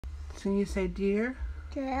So you say, dear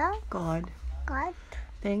Dear God, God,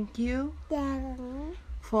 thank you thank you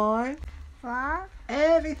for for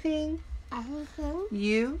everything everything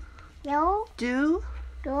you you do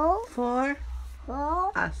do for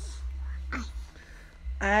for us. us.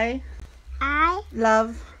 I I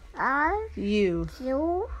love love you.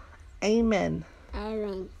 you. Amen.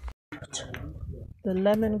 Amen. The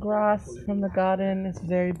lemongrass from the garden is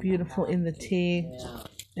very beautiful in the tea.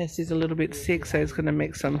 This is a little bit sick, so it's going to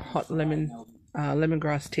make some hot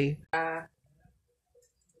lemongrass tea.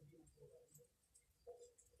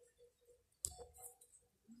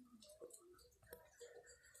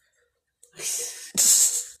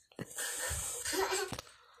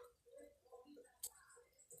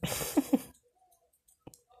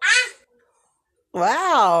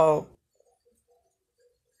 Wow.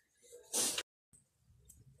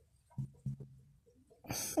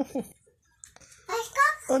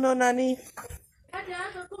 Oh no, Nani.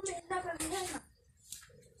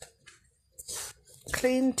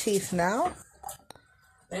 Clean teeth now.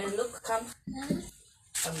 Look, come.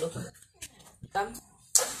 Come, look. Come.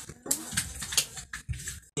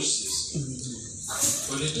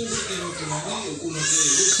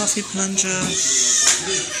 Coffee plunger.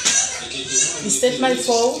 Is that my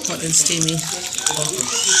fault? Hot and steamy.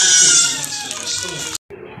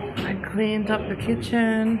 I cleaned up the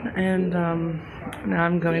kitchen and now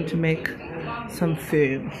I'm going to make some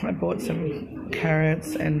food. I bought some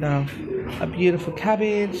carrots and a beautiful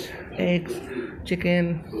cabbage, eggs,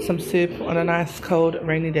 chicken, some soup on a nice cold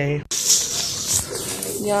rainy day.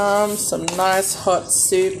 Yum, some nice hot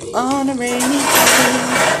soup on a rainy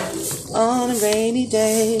day, on a rainy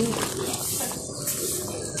day. And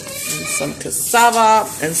some cassava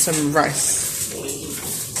and some rice.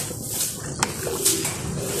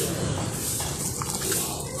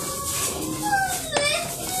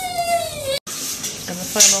 And the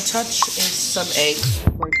final touch is some eggs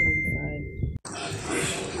broken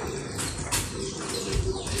inside.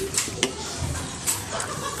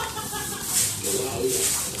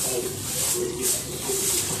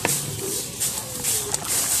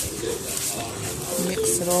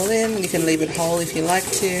 Mix it all in. You can leave it whole if you like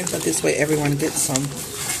to, but this way everyone gets some.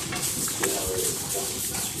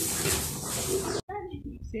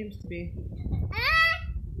 Seems to be.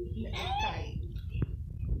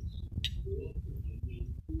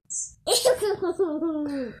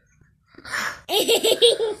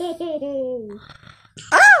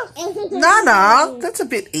 Nana, that's a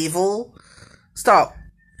bit evil. Stop.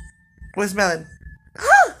 Where's Melon?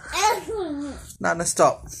 Nana,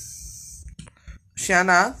 stop.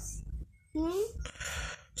 Shiana,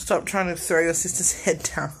 stop trying to throw your sister's head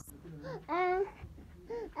down.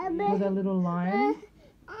 With a little lion,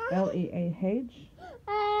 Leah,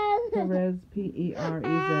 Perez,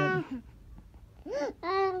 Perez.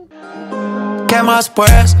 ¿Qué más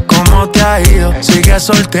pues? ¿Cómo te ha ido? Sigues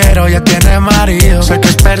soltero, ya tienes marido. Sé que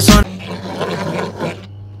es persona.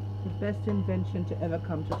 The best invention to ever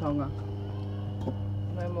come to Tonga.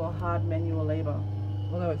 No more hard manual labor.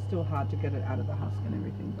 Although it's still hard to get it out of the husk and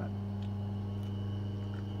everything, but.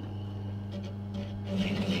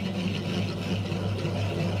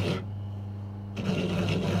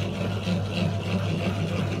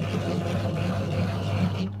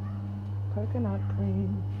 Coconut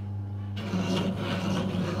cream.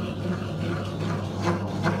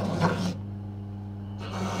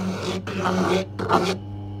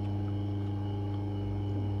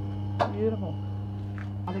 Beautiful.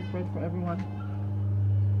 Garlic bread for everyone.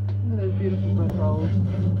 Look at those beautiful bread rolls.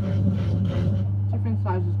 Different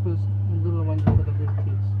sizes because the little ones are for the big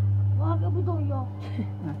kids.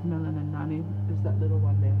 Like Melon and Nani is that little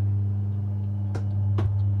one there.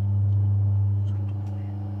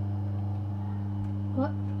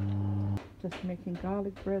 What? Just making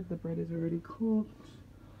garlic bread. The bread is already cooked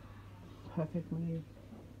perfectly.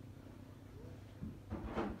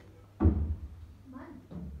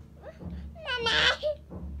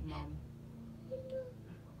 Mom.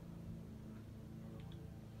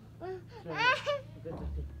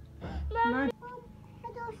 Nice.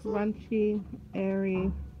 Crunchy,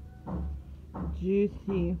 airy,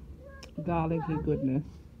 juicy, garlicky goodness.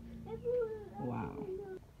 Wow.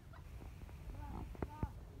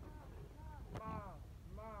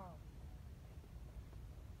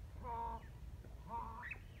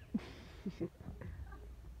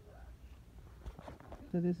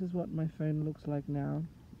 So this is what my phone looks like now,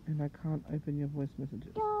 and I can't open your voice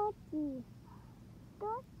messages. Dotty.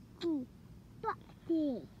 Dotty.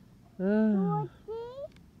 Dotty. Ah.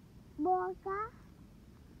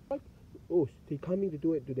 Oh, they're coming to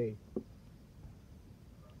do it today.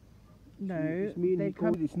 No, It's me and they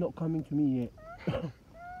Nicole. come. It's not coming to me yet.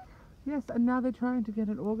 Yes, and now they're trying to get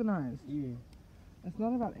it organized. Yeah. It's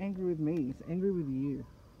not about angry with me, it's angry with you.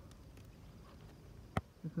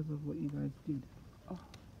 Because of what you guys did. Oh,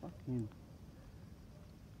 fuck him.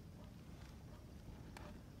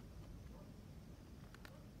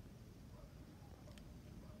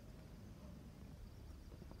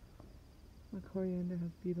 My coriander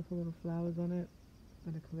has beautiful little flowers on it.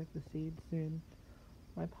 I'm going to collect the seeds soon.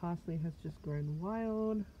 My parsley has just grown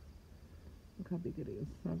wild. Look how big it is.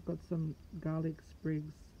 I've got some garlic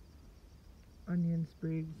sprigs, onion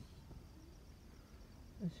sprigs.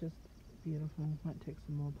 It's just beautiful. Might take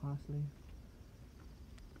some more parsley.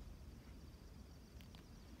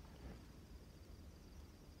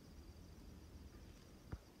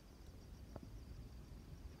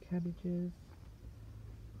 Cabbages.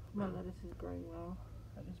 My lettuce is growing well.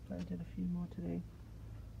 I just planted a few more today,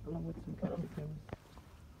 along with some capsicums.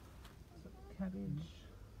 Some cabbage,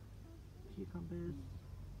 cucumbers,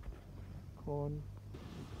 corn.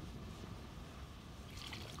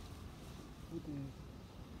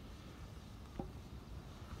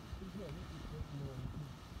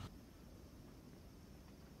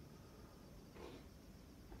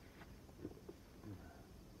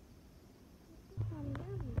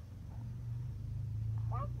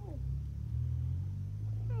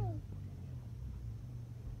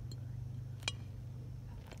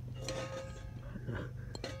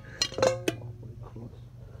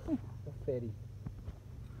 The fatty.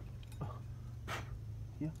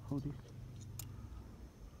 Yeah, hold this.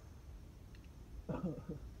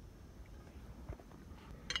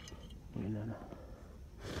 Banana.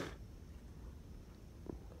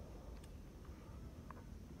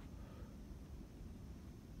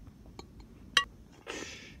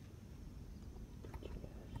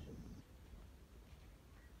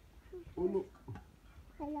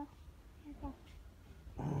 Hello.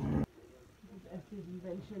 This is Esther's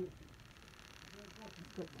invention.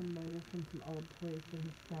 He's got some motor from some old toys that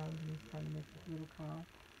he's found and he's trying to make this little car.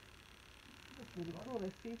 That's really cool,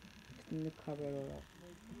 Esty. Just need to cover it all up.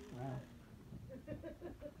 Wow. This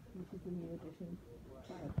is the new addition.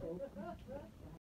 Quite cool.